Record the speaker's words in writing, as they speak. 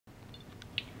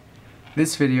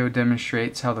This video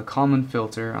demonstrates how the Kalman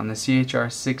filter on the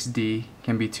CHR-6d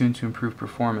can be tuned to improve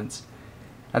performance.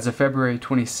 As of February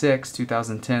 26,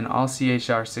 2010, all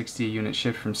CHR-6d units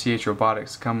shipped from CH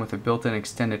Robotics come with a built-in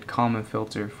extended Kalman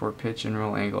filter for pitch and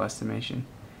roll angle estimation.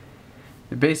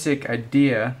 The basic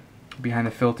idea behind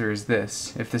the filter is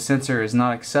this: if the sensor is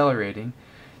not accelerating,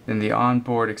 then the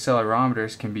onboard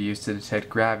accelerometers can be used to detect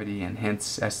gravity and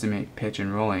hence estimate pitch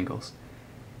and roll angles.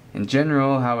 In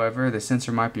general, however, the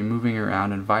sensor might be moving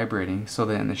around and vibrating, so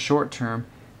that in the short term,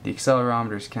 the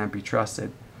accelerometers can't be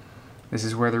trusted. This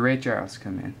is where the rate gyros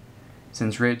come in.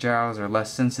 Since rate gyros are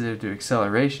less sensitive to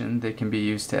acceleration, they can be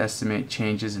used to estimate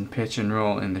changes in pitch and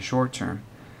roll in the short term.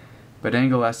 But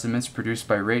angle estimates produced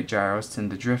by rate gyros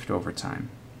tend to drift over time.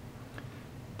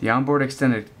 The onboard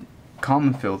extended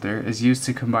Kalman filter is used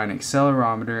to combine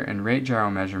accelerometer and rate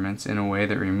gyro measurements in a way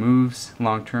that removes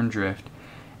long-term drift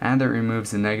and that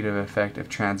removes the negative effect of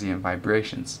transient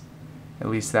vibrations. At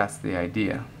least that's the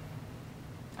idea.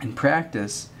 In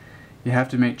practice, you have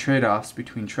to make trade-offs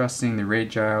between trusting the rate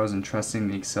gyros and trusting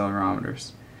the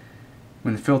accelerometers.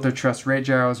 When the filter trusts rate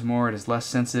gyros more, it is less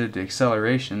sensitive to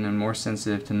acceleration and more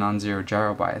sensitive to non-zero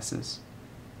gyro biases.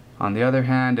 On the other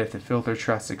hand, if the filter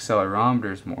trusts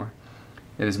accelerometers more,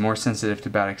 it is more sensitive to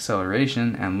bad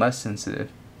acceleration and less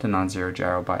sensitive to non-zero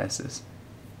gyro biases.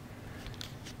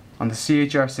 On the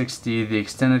CHR-6d, the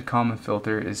extended Kalman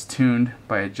filter is tuned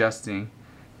by adjusting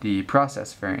the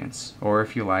process variance, or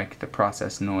if you like, the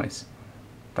process noise.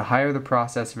 The higher the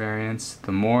process variance,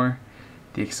 the more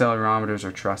the accelerometers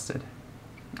are trusted.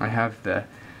 I have the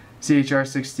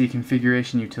CHR-6d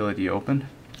configuration utility open.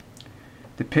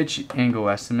 The pitch angle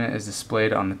estimate is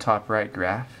displayed on the top right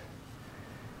graph,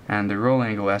 and the roll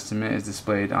angle estimate is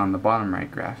displayed on the bottom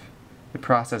right graph. The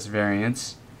process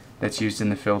variance that's used in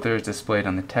the filter is displayed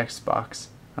on the text box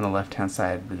on the left-hand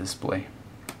side of the display.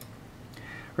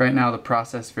 Right now the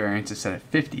process variance is set at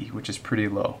 50, which is pretty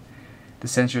low. The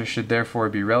sensor should therefore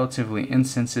be relatively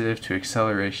insensitive to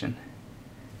acceleration.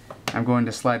 I'm going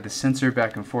to slide the sensor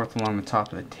back and forth along the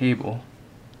top of the table,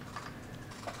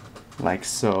 like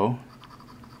so.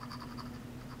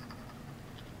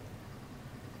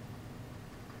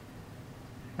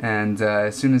 And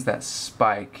as soon as that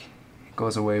spike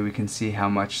goes away, we can see how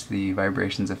much the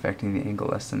vibration is affecting the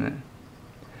angle estimate.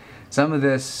 Some of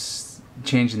this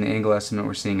change in the angle estimate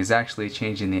we're seeing is actually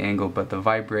changing the angle, but the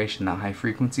vibration, that high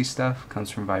frequency stuff,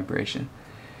 comes from vibration.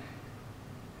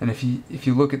 And if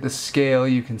you look at the scale,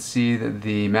 you can see that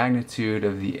the magnitude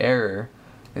of the error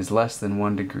is less than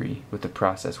 1 degree with the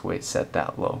process weight set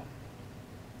that low.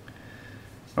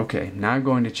 Okay, now I'm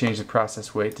going to change the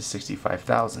process weight to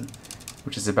 65,000,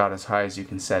 which is about as high as you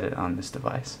can set it on this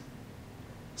device.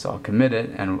 So I'll commit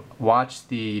it and watch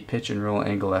the pitch and roll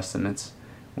angle estimates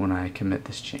when I commit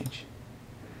this change.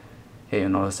 Okay, you'll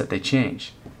notice that they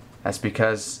change. That's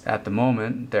because at the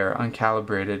moment there are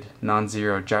uncalibrated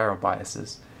non-zero gyro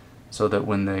biases, so that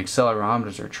when the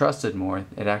accelerometers are trusted more,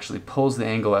 it actually pulls the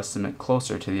angle estimate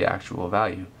closer to the actual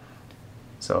value.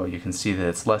 So you can see that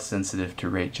it's less sensitive to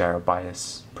rate gyro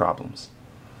bias problems.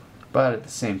 But at the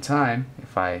same time,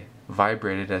 if I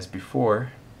vibrate it as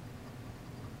before,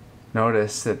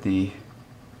 notice that the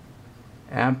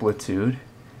amplitude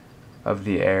of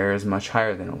the error is much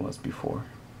higher than it was before.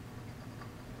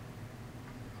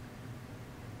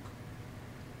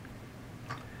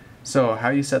 So how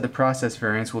you set the process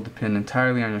variance will depend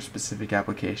entirely on your specific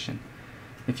application.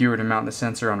 If you were to mount the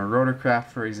sensor on a rotorcraft,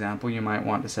 for example, you might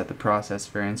want to set the process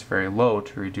variance very low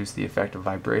to reduce the effect of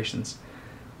vibrations.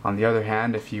 On the other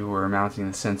hand, if you were mounting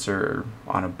the sensor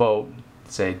on a boat,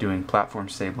 say doing platform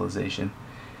stabilization,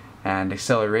 and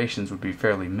accelerations would be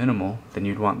fairly minimal, then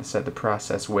you'd want to set the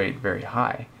process weight very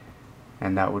high,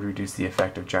 and that would reduce the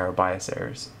effect of gyro bias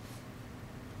errors.